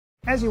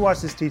As you watch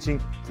this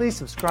teaching, please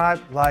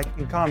subscribe, like,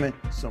 and comment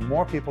so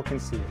more people can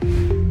see it.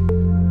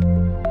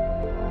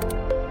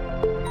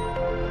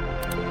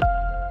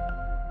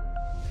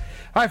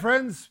 Hi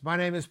friends, my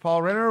name is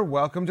Paul Renner.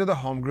 Welcome to the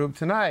home group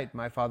tonight.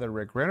 My father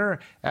Rick Renner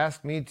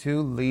asked me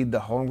to lead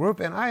the home group,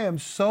 and I am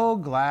so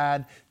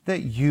glad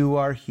that you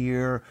are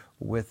here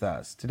with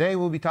us. Today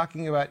we'll be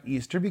talking about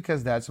Easter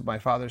because that's what my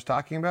father's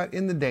talking about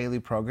in the daily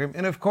program,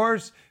 and of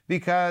course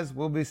because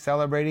we'll be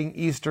celebrating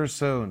Easter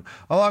soon.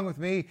 Along with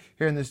me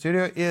here in the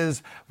studio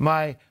is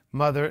my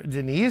mother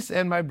Denise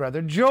and my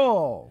brother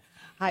Joel.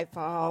 Hi,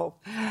 Paul.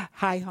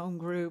 Hi, home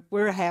group.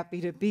 We're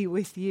happy to be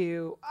with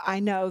you.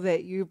 I know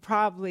that you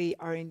probably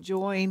are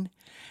enjoying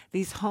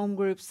these home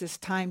groups, this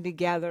time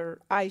together.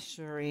 I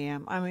sure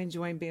am. I'm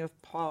enjoying being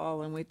with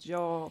Paul and with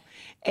Joel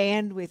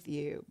and with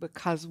you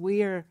because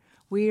we are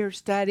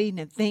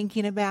studying and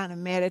thinking about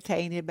and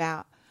meditating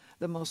about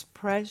the most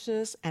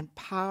precious and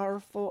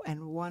powerful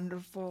and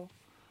wonderful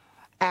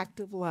act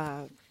of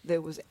love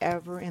that was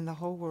ever in the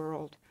whole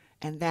world.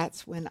 And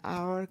that's when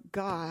our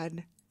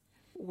God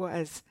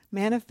was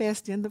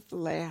manifest in the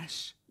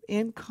flesh,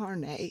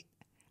 incarnate,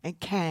 and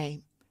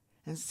came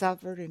and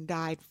suffered and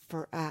died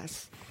for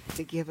us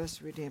to give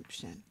us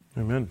redemption.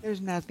 Amen. There's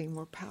nothing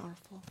more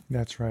powerful.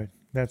 That's right.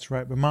 That's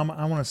right. But Mama,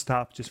 I want to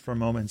stop just for a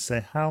moment and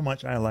say how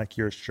much I like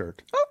your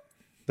shirt. Oh.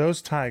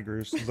 Those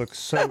tigers look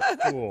so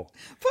cool.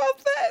 Well,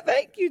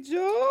 thank you,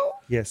 Joel.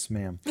 Yes,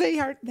 ma'am. They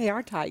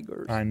are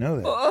tigers. I know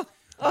that.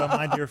 Well,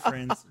 my dear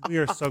friends, we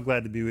are so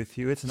glad to be with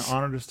you. It's an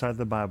honor to study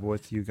the Bible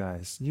with you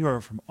guys. You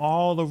are from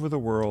all over the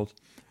world,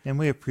 and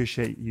we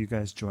appreciate you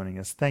guys joining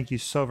us. Thank you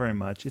so very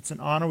much. It's an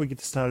honor we get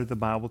to study the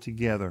Bible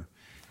together.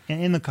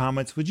 And in the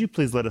comments, would you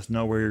please let us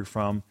know where you're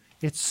from?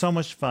 It's so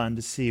much fun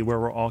to see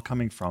where we're all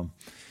coming from.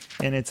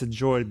 And it's a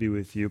joy to be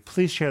with you.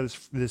 Please share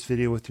this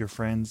video with your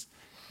friends.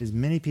 As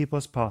many people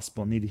as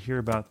possible need to hear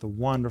about the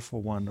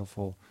wonderful,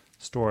 wonderful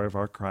story of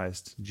our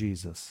Christ,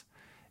 Jesus.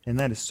 And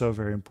that is so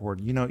very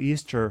important. You know,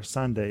 Easter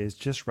Sunday is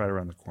just right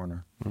around the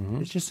corner.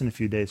 It's just in a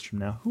few days from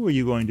now. Who are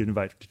you going to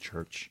invite to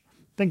church?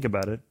 Think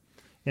about it.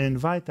 And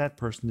invite that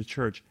person to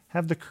church.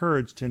 Have the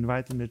courage to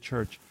invite them to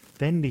church.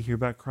 They need to hear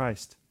about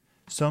Christ.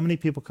 So many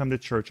people come to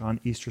church on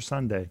Easter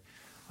Sunday.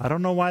 I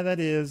don't know why that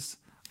is.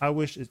 I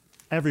wish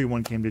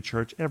everyone came to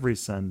church every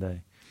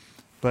Sunday.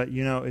 But,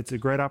 you know, it's a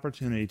great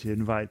opportunity to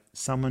invite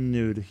someone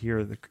new to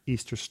hear the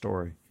Easter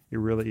story. It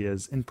really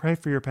is. And pray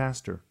for your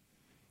pastor.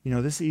 You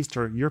know, this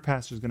Easter, your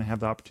pastor is going to have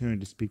the opportunity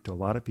to speak to a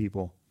lot of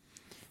people.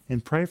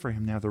 And pray for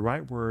him to have the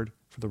right word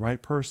for the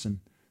right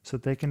person so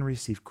that they can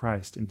receive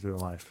Christ into their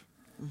life.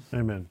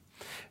 Amen.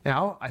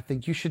 Now, I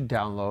think you should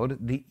download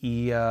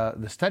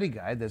the study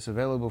guide that's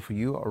available for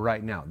you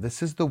right now.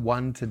 This is the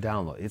one to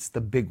download. It's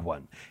the big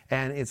one.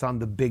 And it's on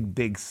the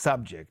big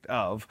subject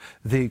of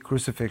the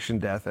crucifixion,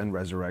 death, and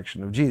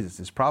resurrection of Jesus.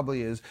 This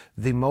probably is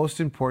the most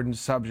important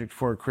subject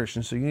for a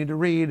Christian, so you need to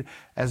read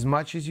as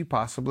much as you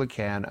possibly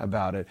can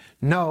about it.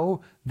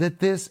 Know that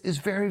this is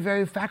very,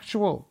 very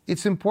factual.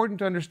 It's important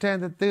to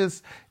understand that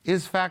this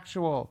is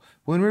factual.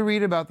 When we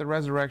read about the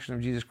resurrection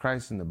of Jesus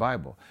Christ in the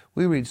Bible,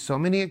 we read so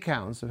many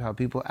accounts of how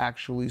people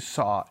actually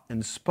saw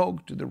and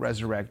spoke to the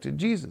resurrected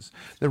Jesus.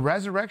 The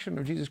resurrection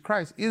of Jesus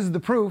Christ is the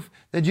proof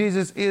that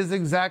Jesus is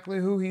exactly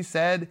who he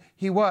said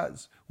he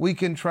was. We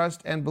can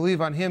trust and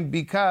believe on him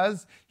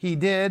because he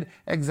did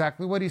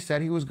exactly what he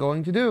said he was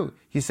going to do.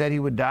 He said he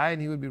would die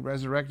and he would be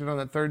resurrected on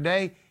the third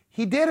day.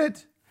 He did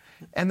it.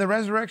 And the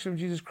resurrection of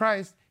Jesus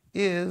Christ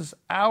is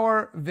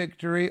our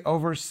victory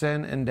over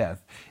sin and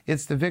death.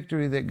 It's the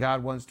victory that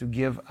God wants to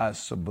give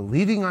us. So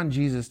believing on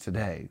Jesus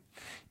today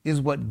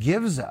is what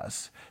gives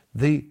us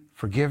the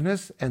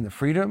forgiveness and the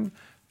freedom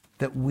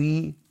that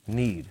we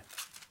need.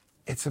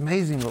 It's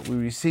amazing what we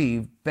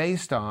receive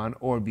based on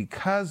or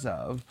because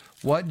of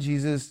what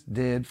Jesus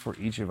did for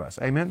each of us.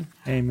 Amen?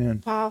 Amen.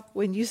 Paul,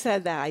 when you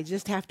said that, I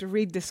just have to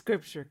read the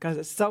scripture because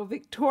it's so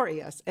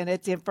victorious. And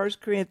it's in 1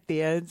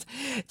 Corinthians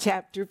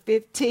chapter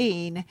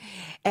 15.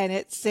 And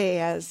it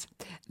says,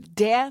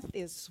 death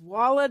is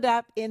swallowed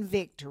up in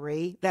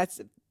victory.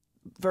 That's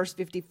verse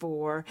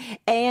 54.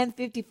 And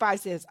 55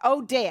 says,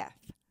 "O death,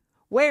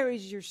 where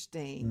is your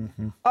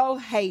sting? O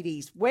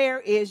Hades, where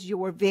is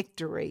your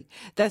victory?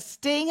 The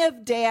sting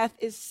of death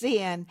is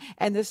sin,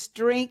 and the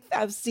strength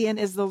of sin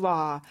is the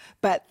law.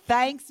 But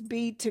thanks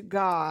be to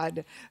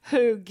God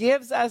who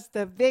gives us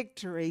the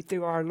victory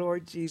through our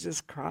Lord Jesus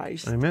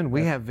Christ." Amen.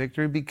 We have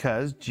victory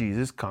because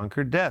Jesus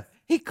conquered death.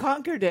 He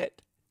conquered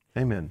it.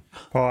 Amen.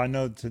 Paul, I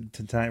know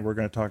tonight we're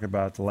going to talk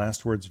about the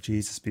last words of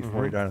Jesus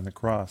before he died on the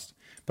cross.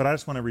 But I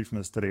just want to read from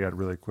the study guide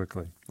really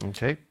quickly.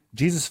 Okay.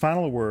 Jesus'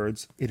 final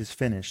words, "It is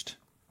finished,"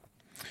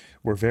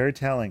 were very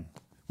telling.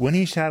 When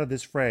he shouted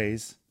this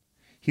phrase,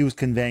 he was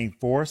conveying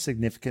 4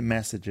 significant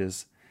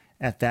messages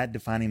at that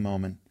defining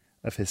moment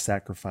of his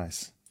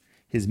sacrifice.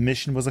 His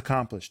mission was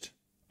accomplished.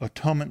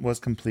 Atonement was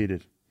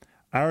completed.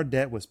 Our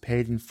debt was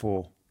paid in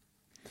full.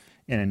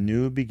 And a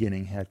new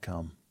beginning had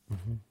come.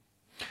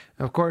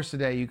 Of course,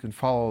 today you can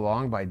follow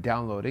along by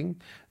downloading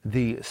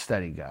the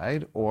study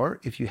guide, or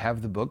if you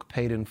have the book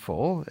Paid in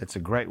Full, it's a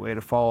great way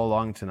to follow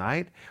along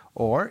tonight.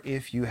 Or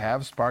if you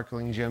have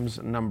Sparkling Gems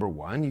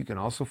 #1, you can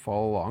also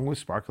follow along with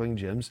Sparkling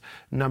Gems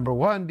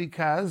 #1,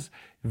 because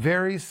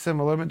very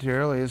similar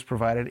material is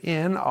provided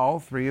in all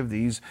three of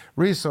these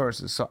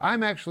resources. So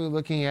I'm actually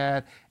looking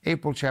at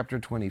April chapter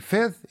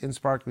 25th in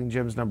Sparkling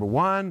Gems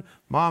 #1.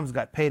 Mom's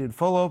got Paid in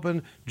Full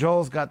open.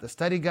 Joel's got the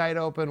study guide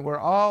open. We're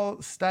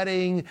all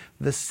studying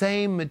the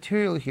same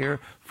material here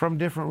from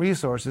different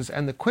resources,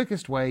 and the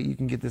quickest way you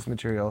can get this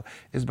material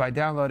is by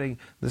downloading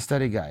the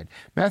study guide.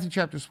 Matthew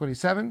chapter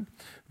 27,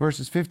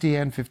 verses 50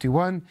 and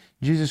 51,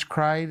 Jesus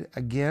cried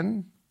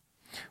again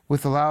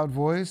with a loud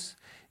voice,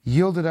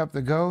 yielded up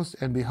the ghost,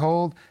 and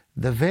behold,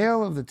 the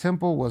veil of the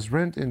temple was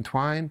rent in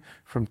twine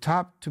from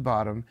top to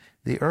bottom.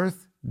 The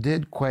earth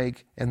did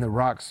quake and the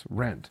rocks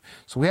rent.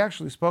 So we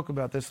actually spoke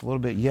about this a little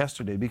bit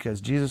yesterday,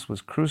 because Jesus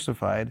was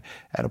crucified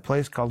at a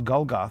place called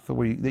Golgotha,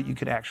 that you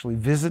could actually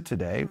visit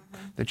today.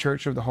 The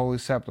Church of the Holy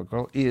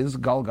Sepulchre is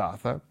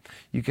Golgotha.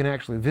 You can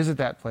actually visit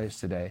that place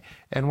today.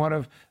 And one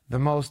of the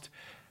most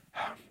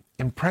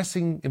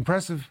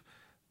impressive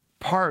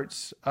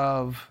parts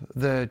of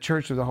the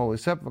Church of the Holy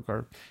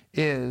Sepulchre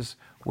is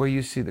where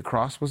you see the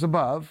cross was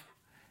above,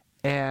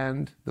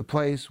 and the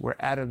place where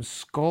Adam's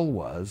skull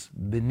was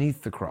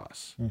beneath the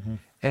cross. And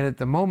at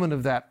the moment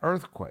of that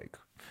earthquake,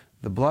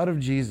 the blood of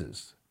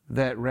Jesus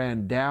that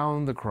ran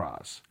down the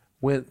cross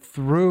went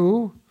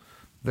through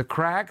the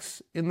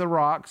cracks in the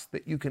rocks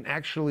that you can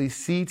actually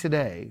see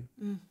today,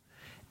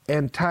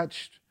 and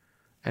touched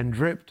and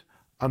dripped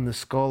on the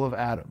skull of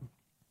Adam.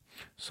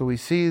 So we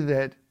see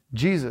that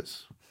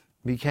Jesus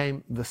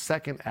became the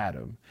second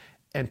Adam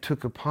and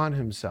took upon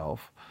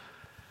himself,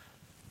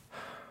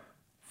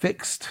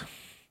 fixed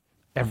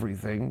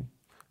everything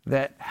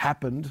that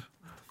happened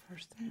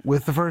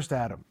with the first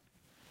Adam.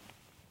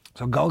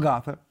 So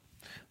Golgotha,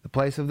 the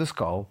place of the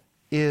skull,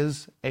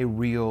 is a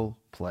real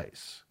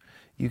place.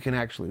 You can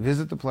actually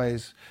visit the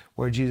place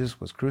where Jesus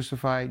was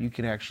crucified. You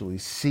can actually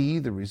see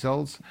the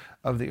results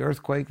of the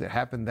earthquake that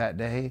happened that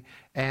day.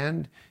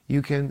 And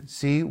you can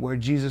see where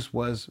Jesus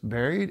was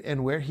buried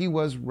and where he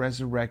was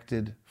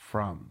resurrected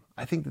from.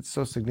 I think that's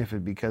so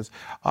significant, because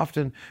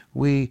often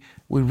we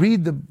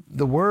read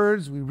the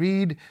words, we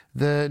read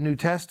the New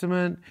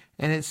Testament,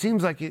 and it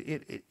seems like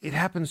it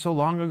happened so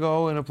long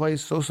ago in a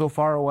place so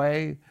far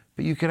away.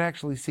 But you can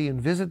actually see and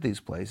visit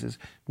these places,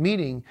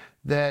 meaning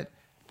that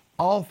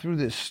all through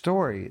this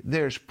story,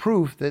 there's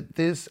proof that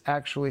this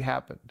actually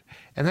happened.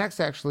 And that's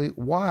actually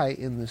why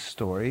in this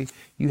story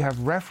you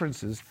have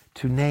references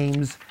to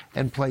names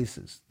and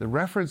places. The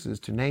references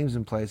to names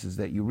and places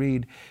that you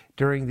read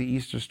during the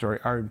Easter story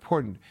are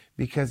important,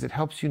 because it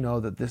helps you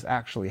know that this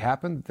actually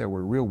happened. There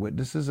were real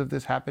witnesses of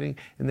this happening,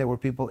 and there were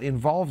people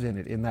involved in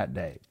it in that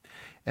day.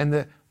 And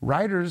the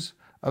writers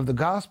of the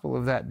gospel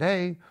of that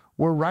day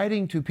were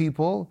writing to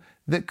people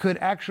that could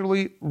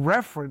actually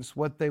reference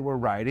what they were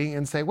writing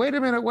and say, wait a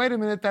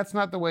minute, that's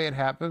not the way it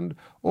happened.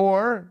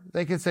 Or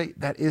they could say,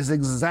 that is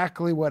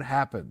exactly what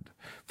happened.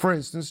 For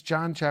instance,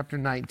 John chapter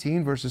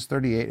 19, verses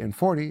 38 and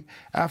 40,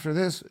 after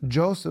this,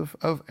 Joseph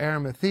of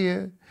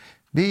Arimathea,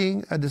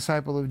 being a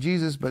disciple of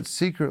Jesus, but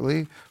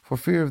secretly for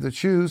fear of the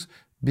Jews,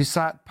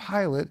 besought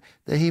Pilate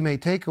that he may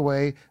take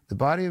away the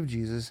body of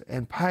Jesus,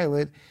 and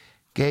Pilate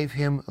gave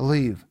him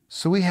leave.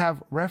 So we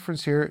have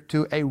reference here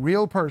to a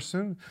real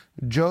person,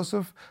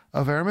 Joseph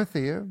of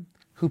Arimathea,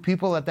 who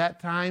people at that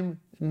time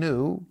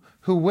knew,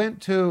 who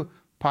went to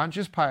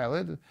Pontius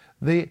Pilate,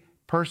 the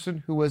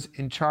person who was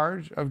in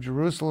charge of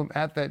Jerusalem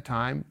at that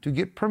time, to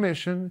get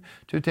permission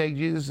to take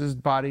Jesus'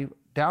 body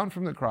down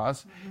from the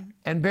cross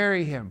and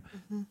bury him.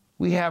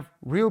 We have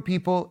real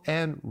people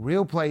and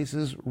real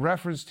places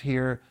referenced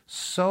here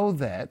so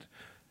that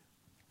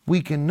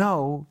we can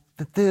know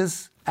that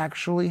this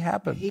actually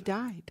happened. He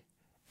died.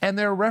 And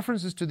there are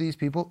references to these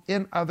people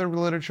in other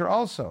literature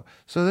also.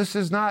 So this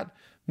is not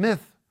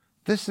myth.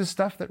 This is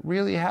stuff that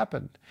really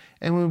happened.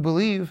 And when we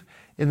believe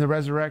in the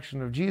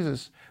resurrection of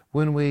Jesus,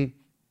 when we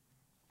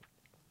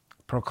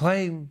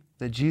proclaim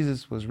that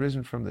Jesus was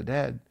risen from the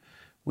dead,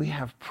 we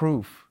have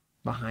proof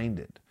behind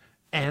it.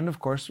 And of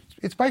course,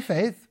 it's by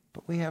faith,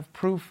 but we have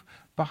proof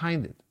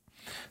behind it.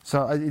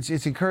 So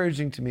it's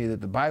encouraging to me that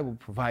the Bible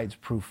provides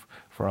proof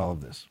for all of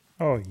this.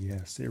 Oh,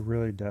 yes, it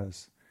really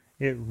does.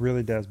 It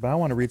really does. But I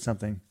want to read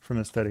something from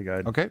the study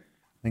guide. Okay.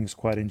 I think it's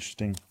quite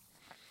interesting.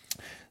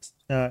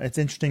 It's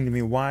interesting to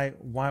me. Why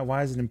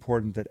is it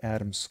important that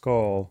Adam's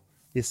skull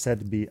is said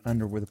to be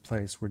under the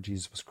place where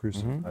Jesus was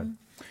crucified?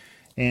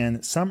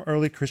 And some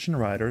early Christian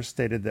writers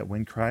stated that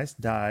when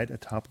Christ died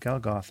atop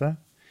Golgotha,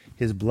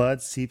 his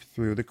blood seeped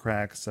through the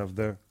cracks of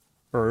the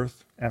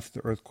earth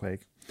after the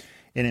earthquake,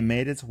 and it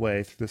made its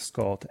way through the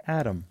skull to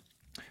Adam.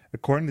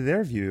 According to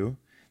their view,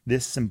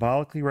 this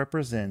symbolically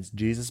represents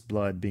Jesus'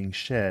 blood being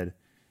shed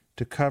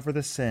to cover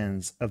the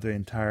sins of the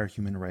entire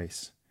human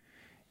race.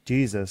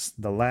 Jesus,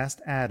 the last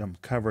Adam,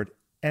 covered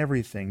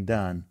everything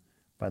done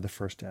by the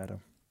first Adam.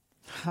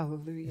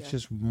 Hallelujah. It's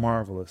just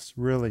marvelous.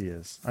 Really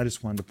is. I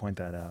just wanted to point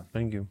that out.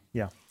 Thank you.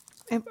 Yeah.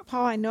 And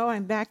Paul, I know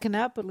I'm backing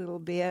up a little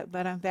bit,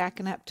 but I'm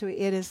backing up to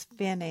it is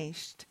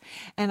finished.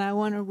 And I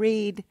want to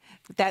read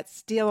that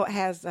still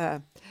has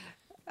a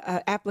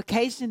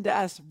application to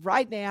us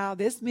right now,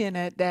 this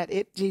minute, that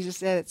Jesus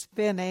said it's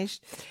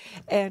finished.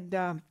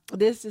 And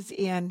this is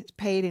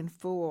paid in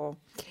full.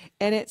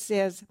 And it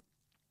says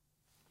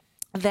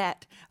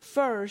that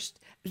first,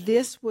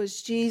 this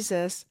was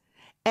Jesus'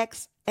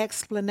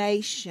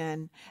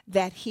 explanation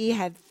that he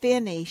had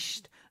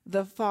finished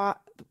the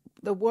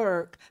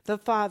work the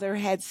Father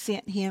had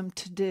sent him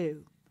to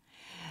do.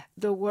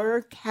 The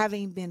work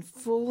having been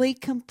fully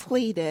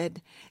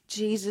completed,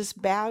 Jesus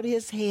bowed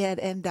his head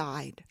and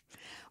died.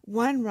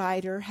 One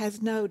writer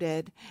has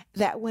noted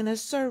that when a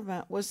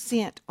servant was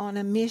sent on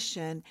a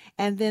mission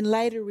and then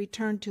later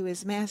returned to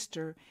his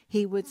master,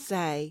 he would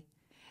say,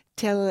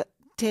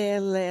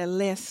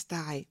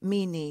 Telelestai,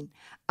 meaning,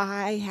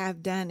 I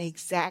have done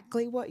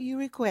exactly what you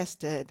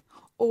requested,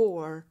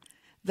 or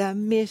the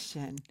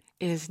mission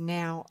is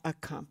now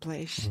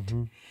accomplished.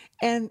 Mm-hmm.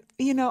 And,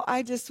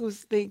 I just was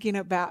thinking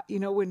about,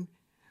 when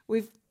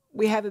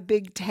we have a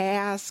big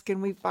task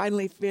and we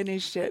finally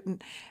finish it.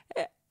 And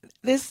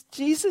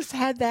Jesus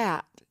had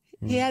that.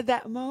 Mm. He had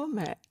that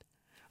moment.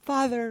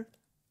 Father,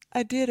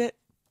 I did it.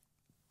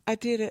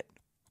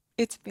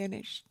 It's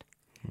finished.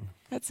 Mm.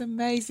 That's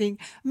amazing.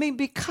 I mean,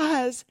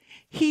 because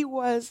he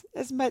was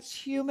as much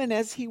human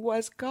as he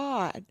was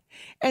God.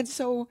 And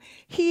so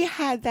he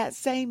had that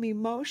same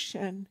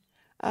emotion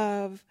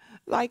of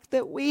like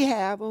that we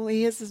have,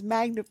 only his is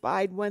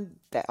magnified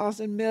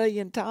 1,000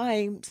 million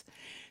times,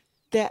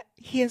 that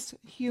his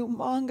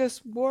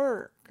humongous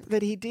work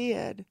that he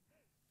did,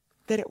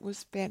 that it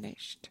was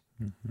finished.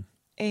 Mm-hmm.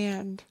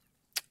 And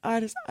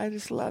I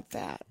just love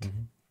that.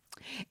 Mm-hmm.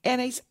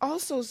 And he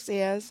also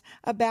says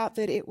about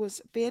that it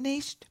was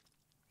finished.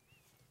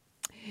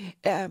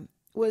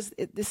 Was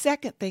the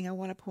second thing I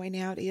want to point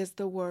out is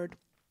the word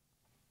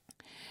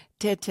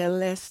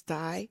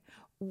tetelestai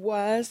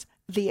was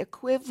the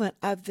equivalent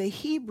of the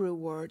Hebrew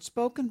word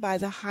spoken by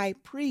the high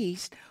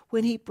priest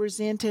when he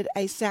presented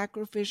a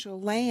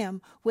sacrificial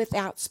lamb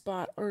without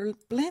spot or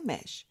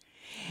blemish.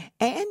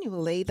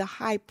 Annually, the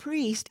high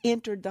priest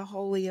entered the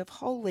Holy of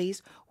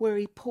Holies, where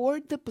he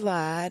poured the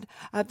blood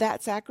of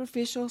that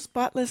sacrificial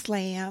spotless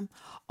lamb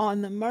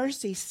on the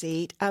mercy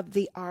seat of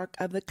the Ark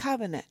of the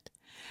Covenant.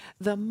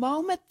 The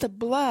moment the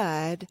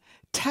blood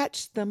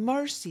touched the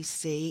mercy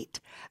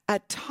seat,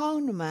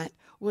 atonement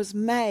was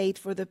made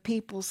for the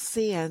people's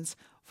sins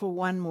for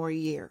one more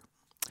year.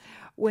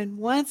 When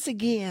once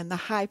again the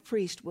high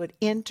priest would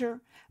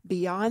enter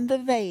beyond the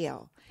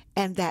veil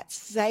and that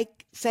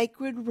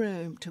sacred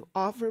room to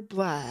offer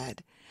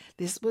blood,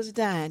 this was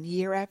done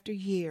year after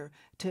year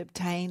to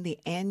obtain the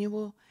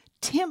annual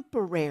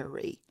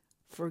temporary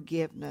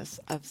forgiveness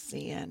of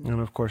sin.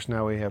 And of course,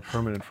 now we have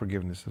permanent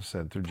forgiveness of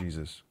sin through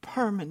Jesus.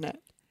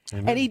 Permanent.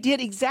 Amen. And he did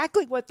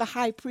exactly what the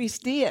high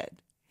priest did.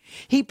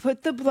 He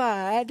put the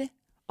blood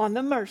on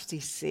the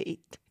mercy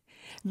seat,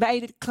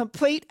 made a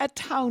complete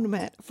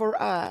atonement for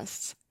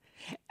us,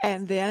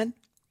 and then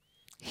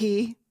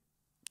he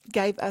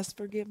gave us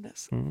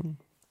forgiveness. Mm-hmm.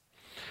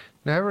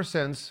 Now, ever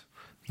since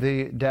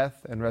the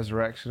death and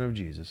resurrection of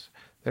Jesus,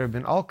 there have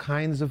been all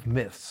kinds of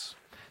myths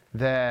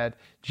that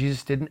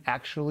Jesus didn't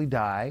actually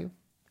die.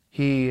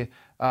 He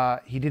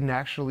didn't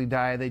actually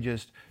die. They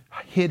just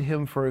hid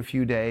him for a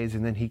few days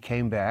and then he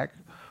came back.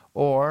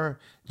 Or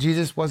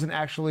Jesus wasn't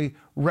actually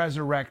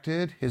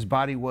resurrected. His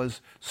body was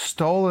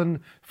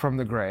stolen from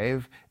the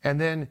grave. And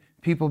then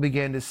people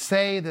began to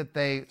say that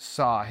they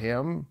saw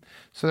him.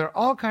 So there are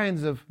all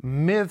kinds of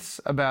myths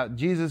about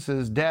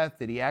Jesus' death.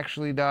 Did he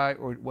actually die,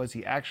 or was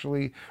he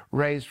actually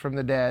raised from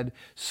the dead?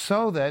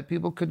 So that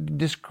people could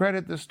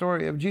discredit the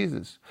story of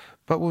Jesus.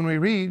 But when we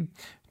read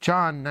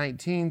John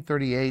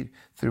 19:38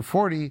 through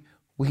 40,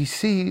 we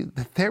see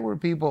that there were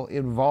people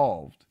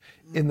involved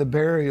in the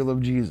burial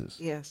of Jesus.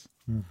 Yes.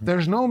 Mm-hmm.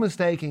 There's no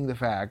mistaking the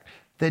fact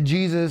that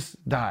Jesus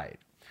died.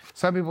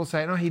 Some people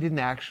say, no, he didn't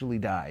actually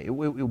die. It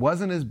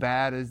wasn't as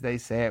bad as they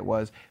say it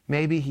was.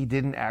 Maybe he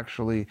didn't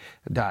actually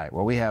die.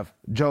 Well, we have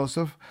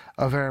Joseph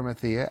of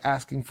Arimathea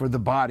asking for the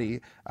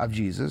body of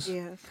Jesus.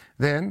 Yes.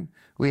 Then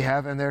we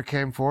have, and there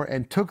came for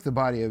and took the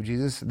body of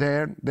Jesus.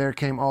 There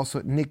came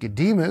also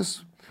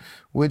Nicodemus,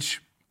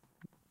 which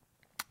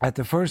at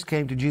the first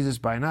came to Jesus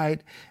by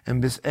night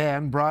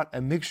and brought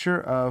a mixture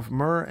of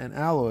myrrh and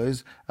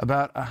aloes,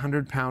 about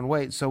 100-pound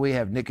weight. So we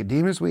have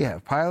Nicodemus, we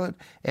have Pilate,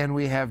 and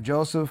we have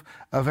Joseph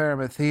of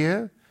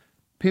Arimathea,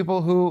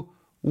 people who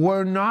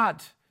were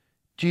not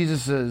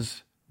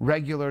Jesus's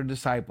regular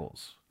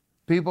disciples,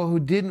 people who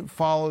didn't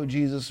follow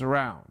Jesus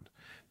around,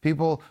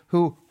 people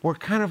who were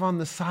kind of on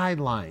the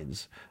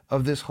sidelines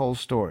of this whole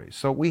story.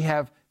 So we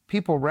have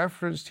people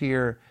referenced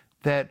here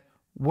that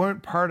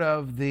weren't part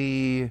of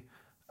the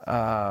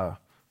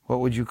what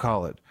would you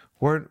call it?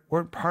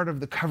 Weren't part of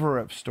the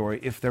cover-up story,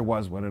 if there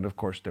was one, and of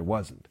course there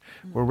wasn't.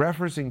 Mm-hmm. We're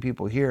referencing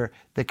people here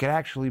that could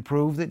actually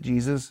prove that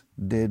Jesus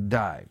did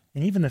die.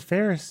 And even the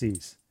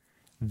Pharisees,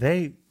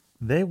 they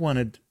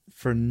wanted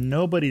for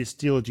nobody to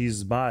steal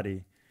Jesus'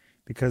 body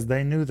because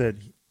they knew that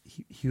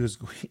he was,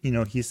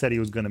 he said he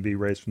was going to be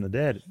raised from the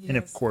dead. Yes. And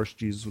of course,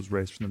 Jesus was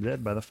raised from the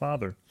dead by the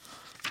Father.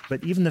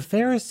 But even the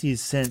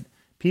Pharisees sent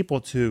people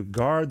to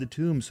guard the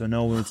tomb so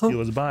no one would steal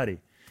his body.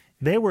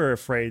 They were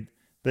afraid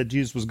that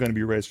Jesus was going to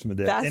be raised from the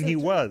dead. That's and the he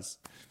truth. was.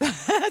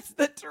 That's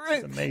the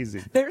truth. It's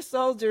amazing. They're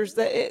soldiers.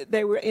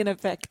 They were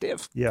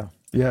ineffective. Yeah.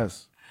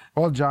 Yes.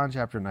 Well, John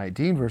chapter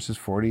 19, verses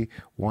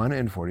 41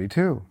 and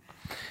 42.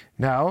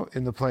 Now,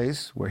 in the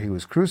place where he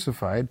was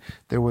crucified,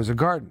 there was a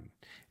garden.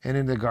 And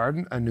in the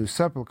garden, a new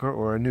sepulchre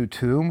or a new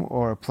tomb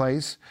or a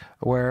place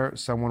where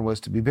someone was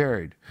to be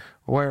buried,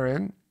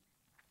 wherein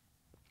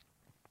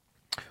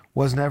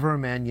was never a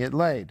man yet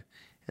laid.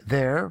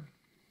 There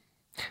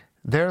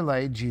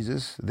lay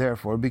Jesus,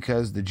 therefore,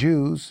 because the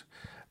Jews'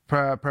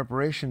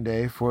 preparation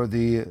day for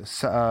the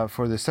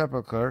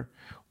sepulchre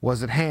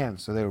was at hand.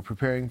 So they were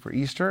preparing for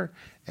Easter,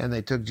 and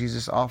they took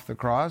Jesus off the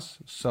cross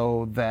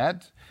so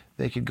that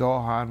they could go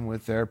on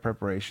with their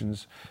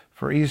preparations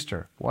for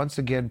Easter. Once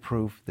again,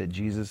 proof that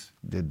Jesus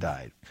did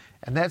die.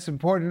 And that's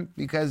important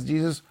because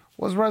Jesus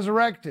was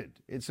resurrected.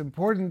 It's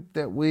important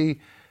that we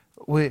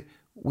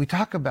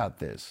talk about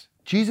this.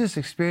 Jesus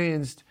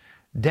experienced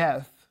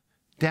death,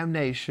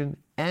 damnation,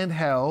 and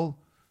hell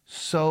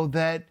so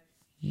that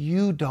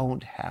you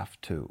don't have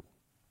to.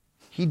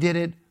 He did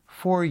it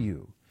for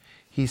you.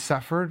 He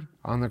suffered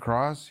on the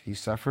cross. He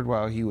suffered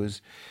while he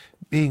was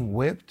being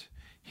whipped.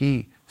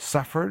 He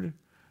suffered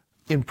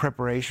in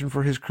preparation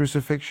for his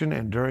crucifixion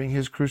and during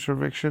his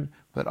crucifixion,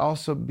 but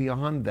also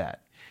beyond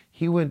that.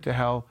 He went to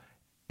hell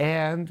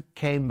and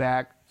came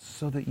back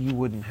so that you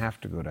wouldn't have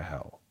to go to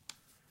hell.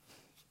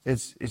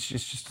 It's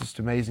just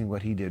amazing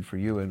what he did for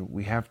you, and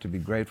we have to be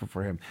grateful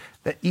for him.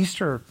 That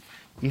Easter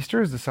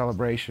is the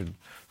celebration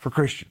for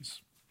Christians.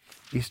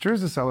 Easter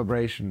is a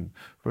celebration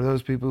for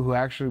those people who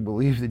actually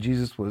believe that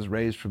Jesus was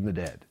raised from the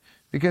dead.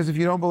 Because if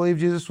you don't believe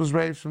Jesus was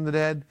raised from the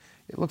dead,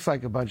 it looks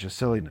like a bunch of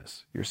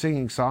silliness. You're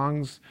singing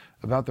songs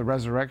about the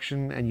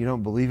resurrection and you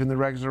don't believe in the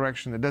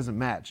resurrection. It doesn't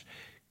match.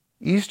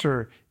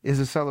 Easter is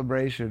a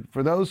celebration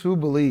for those who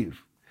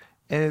believe.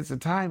 And it's a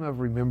time of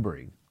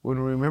remembering.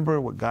 When we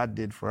remember what God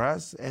did for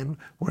us and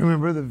we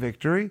remember the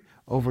victory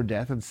over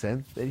death and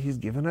sin that he's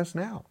given us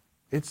now.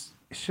 It's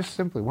just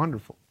simply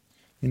wonderful.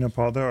 You know,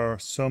 Paul, there are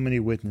so many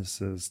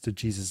witnesses to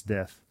Jesus'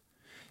 death.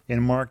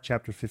 In Mark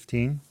chapter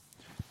 15,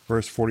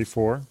 verse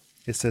 44,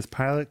 it says,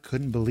 Pilate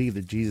couldn't believe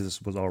that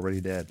Jesus was already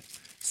dead.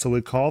 So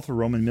he called the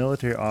Roman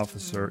military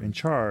officer in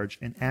charge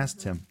and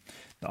asked him.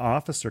 The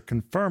officer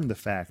confirmed the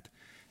fact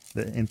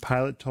and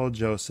Pilate told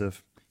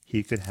Joseph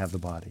he could have the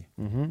body.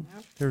 Mm-hmm.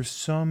 Yep. There's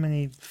so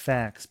many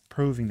facts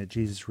proving that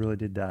Jesus really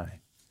did die.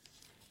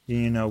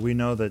 You know, we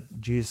know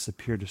that Jesus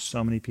appeared to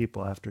so many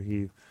people after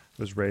he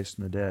was raised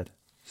from the dead.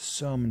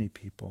 So many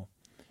people.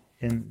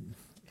 And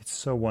it's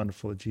so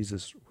wonderful that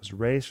Jesus was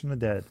raised from the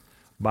dead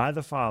by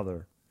the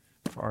Father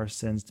for our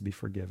sins to be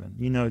forgiven.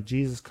 You know,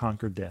 Jesus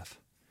conquered death.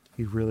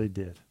 He really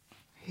did.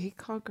 He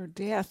conquered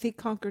death. He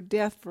conquered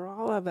death for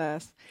all of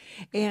us.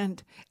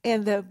 And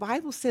the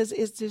Bible says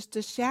it's just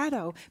a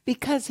shadow.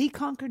 Because he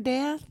conquered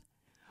death,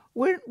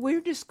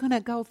 we're just going to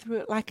go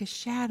through it like a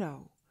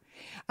shadow.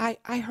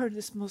 I heard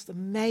this most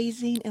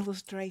amazing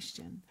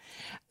illustration.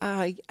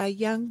 A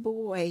young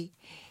boy,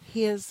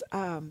 his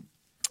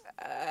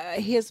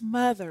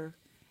mother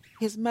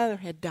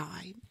had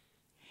died,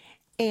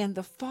 and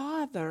the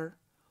father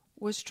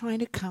was trying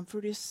to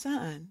comfort his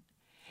son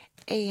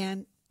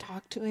and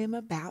talk to him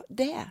about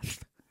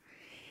death.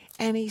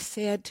 And he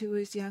said to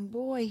his young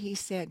boy, he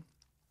said,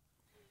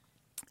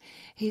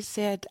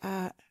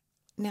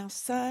 now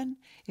son,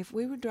 if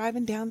we were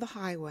driving down the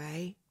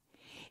highway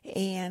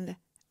and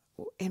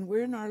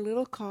we're in our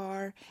little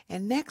car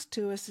and next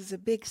to us is a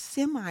big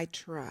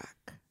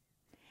semi-truck.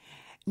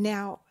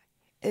 Now,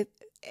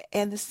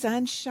 and the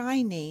sun's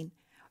shining,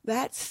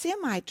 that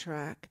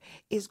semi-truck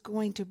is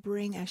going to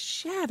bring a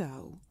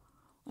shadow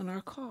on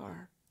our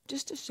car,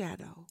 just a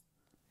shadow.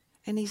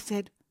 And he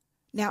said,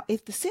 now,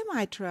 if the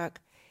semi-truck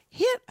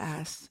hit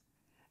us,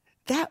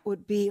 that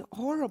would be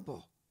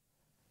horrible.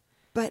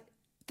 But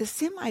the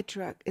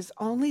semi-truck is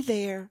only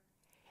there,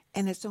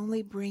 and it's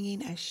only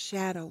bringing a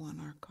shadow on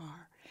our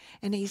car.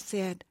 And he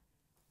said,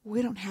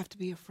 we don't have to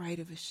be afraid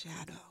of a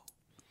shadow.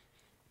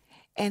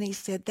 And he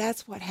said,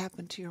 that's what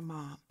happened to your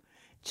mom.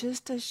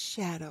 Just a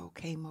shadow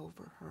came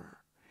over her.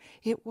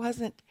 It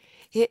wasn't,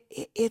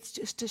 it's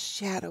just a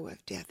shadow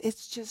of death.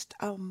 It's just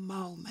a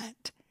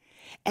moment.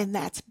 And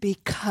that's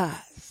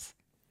because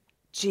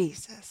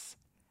Jesus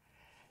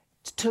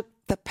took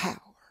the power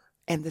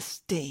and the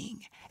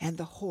sting and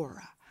the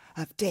horror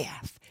of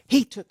death.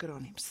 He took it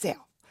on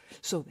himself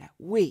so that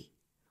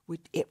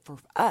for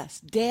us,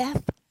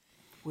 death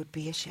would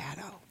be a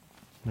shadow.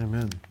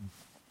 Amen.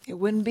 It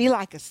wouldn't be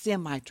like a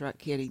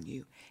semi-truck hitting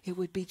you. It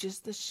would be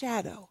just the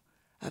shadow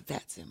of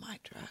that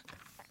semi-truck.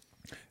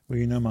 Well,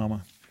 you know,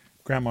 Mama,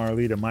 Grandma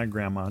Arlita, my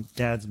grandma,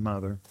 Dad's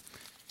mother,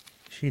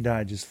 she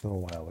died just a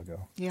little while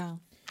ago. Yeah.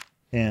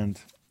 And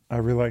I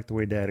really like the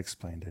way Dad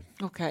explained it.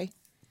 Okay.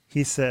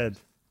 He said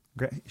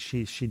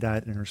she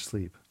died in her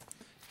sleep.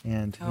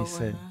 And he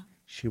said, wow.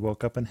 she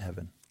woke up in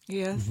heaven.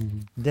 Yes.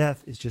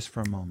 Death is just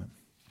for a moment.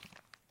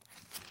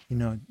 You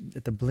know,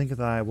 at the blink of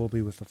the eye, we'll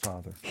be with the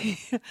Father.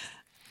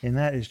 And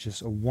that is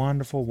just a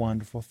wonderful,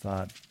 wonderful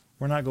thought.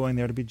 We're not going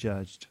there to be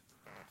judged.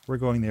 We're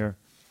going there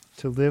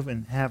to live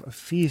and have a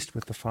feast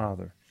with the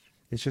Father.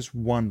 It's just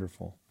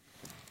wonderful.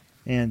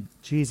 And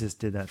Jesus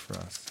did that for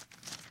us.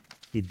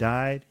 He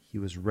died, he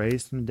was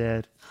raised from the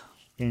dead,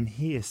 and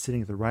he is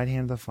sitting at the right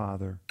hand of the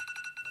Father,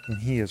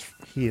 and he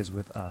is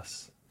with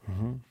us.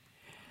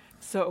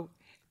 So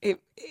if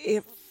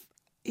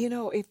you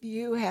know, if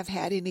you have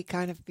had any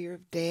kind of fear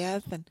of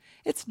death, and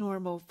it's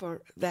normal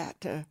for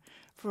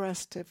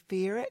us to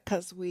fear it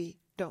because we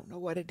don't know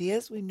what it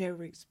is. We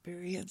never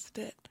experienced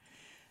it.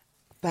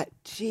 But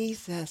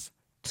Jesus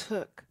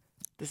took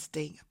the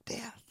sting of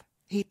death.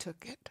 He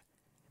took it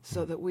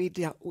so that we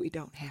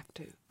don't have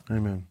to.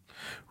 Amen.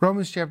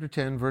 Romans chapter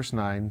 10, verse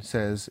 9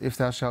 says, If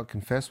thou shalt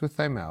confess with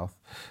thy mouth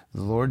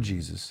the Lord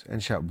Jesus,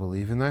 and shalt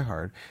believe in thy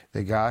heart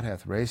that God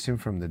hath raised him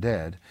from the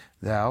dead,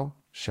 thou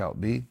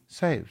shalt be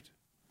saved.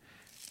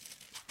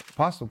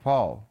 Apostle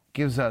Paul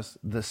gives us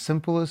the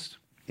simplest,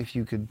 if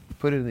you could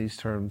put it in these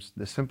terms,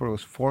 the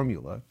simplest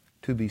formula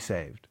to be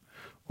saved.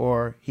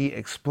 Or he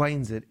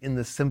explains it in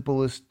the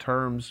simplest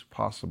terms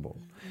possible.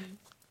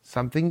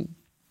 Something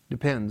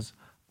depends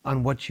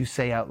on what you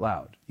say out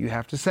loud. You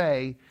have to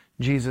say,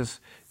 Jesus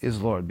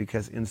is Lord,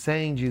 because in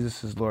saying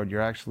Jesus is Lord,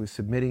 you're actually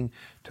submitting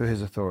to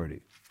his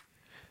authority.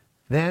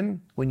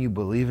 Then, when you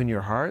believe in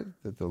your heart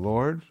that the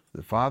Lord,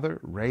 the Father,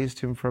 raised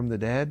him from the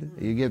dead,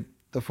 you get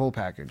the full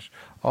package,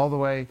 all the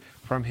way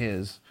from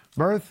his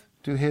birth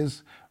to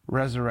his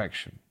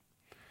resurrection.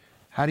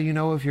 How do you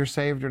know if you're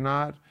saved or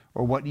not?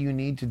 Or what do you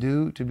need to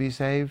do to be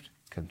saved?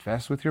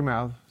 Confess with your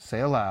mouth, say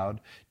aloud,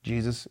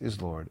 Jesus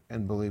is Lord,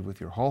 and believe with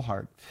your whole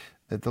heart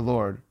that the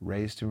Lord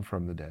raised him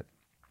from the dead.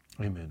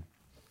 Amen.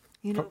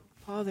 You know,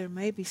 Paul, there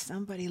may be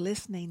somebody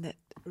listening that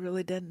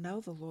really doesn't know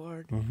the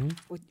Lord.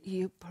 Would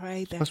you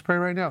pray that? Let's pray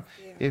right now.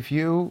 Yeah. If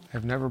you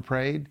have never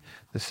prayed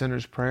the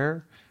sinner's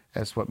prayer,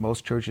 that's what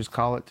most churches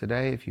call it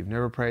today. If you've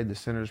never prayed the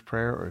sinner's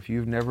prayer, or if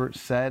you've never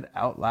said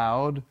out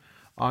loud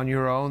on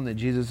your own that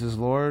Jesus is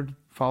Lord,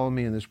 follow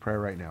me in this prayer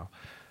right now.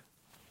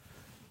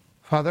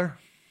 Father,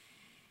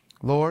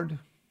 Lord,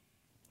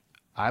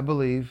 I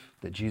believe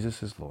that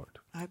Jesus is Lord.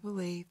 I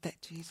believe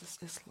that Jesus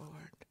is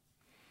Lord.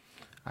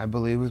 I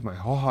believe with my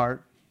whole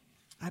heart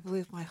I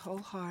believe with my whole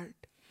heart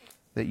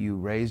that you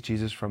raised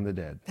Jesus from the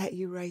dead. that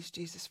you raised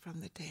Jesus from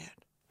the dead.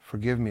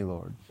 Forgive me,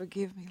 Lord,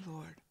 Forgive me,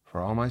 Lord,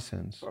 for all my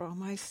sins. for all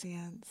my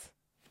sins.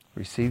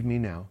 Receive me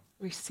now.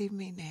 Receive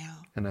me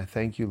now. And I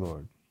thank you,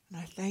 Lord, And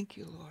I thank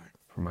you, Lord,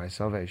 for my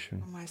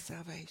salvation for my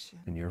salvation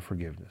and your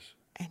forgiveness.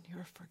 and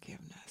your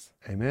forgiveness.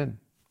 Amen.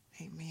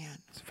 Amen.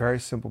 It's a very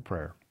simple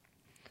prayer,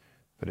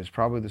 but it's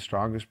probably the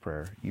strongest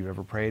prayer you've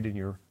ever prayed in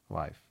your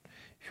life.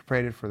 If you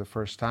prayed it for the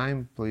first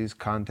time, please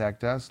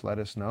contact us. Let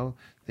us know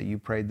that you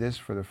prayed this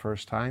for the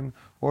first time.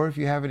 Or if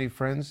you have any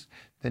friends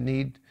that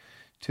need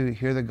to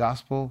hear the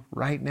gospel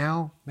right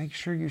now, make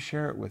sure you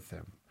share it with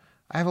them.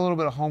 I have a little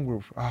bit of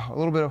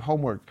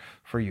homework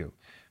for you.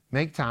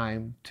 Make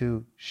time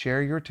to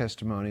share your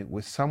testimony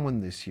with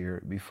someone this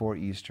year before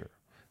Easter.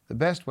 The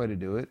best way to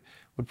do it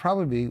would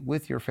probably be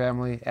with your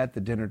family at the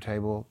dinner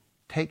table.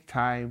 Take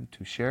time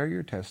to share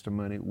your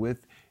testimony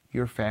with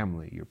your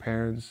family, your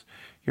parents,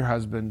 your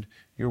husband,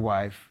 your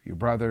wife, your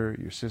brother,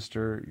 your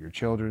sister, your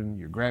children,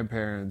 your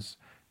grandparents.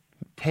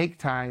 Take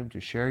time to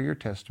share your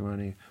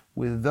testimony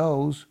with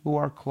those who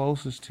are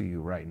closest to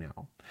you right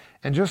now.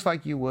 And just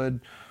like you would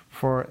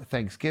for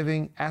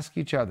Thanksgiving, ask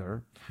each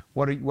other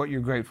what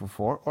you're grateful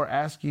for, or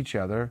ask each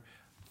other,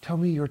 tell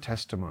me your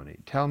testimony.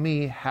 Tell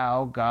me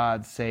how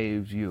God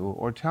saved you,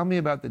 or tell me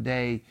about the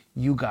day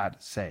you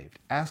got saved.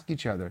 Ask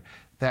each other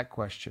that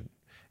question.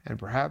 And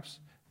perhaps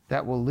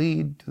that will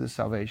lead to the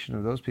salvation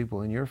of those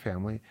people in your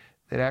family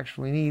that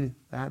actually need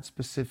that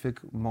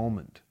specific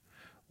moment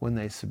when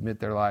they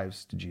submit their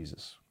lives to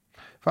Jesus.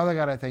 Father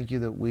God, I thank you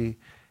that we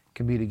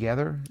can be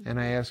together, and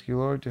I ask you,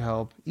 Lord, to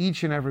help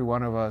each and every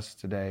one of us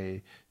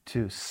today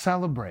to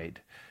celebrate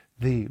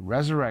the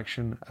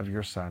resurrection of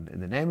your Son. In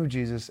the name of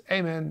Jesus,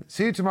 amen.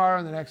 See you tomorrow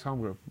in the next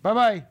home group.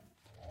 Bye-bye.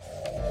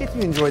 If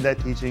you enjoyed that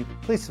teaching,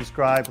 please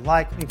subscribe,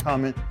 like, and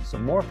comment so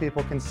more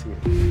people can see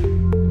it.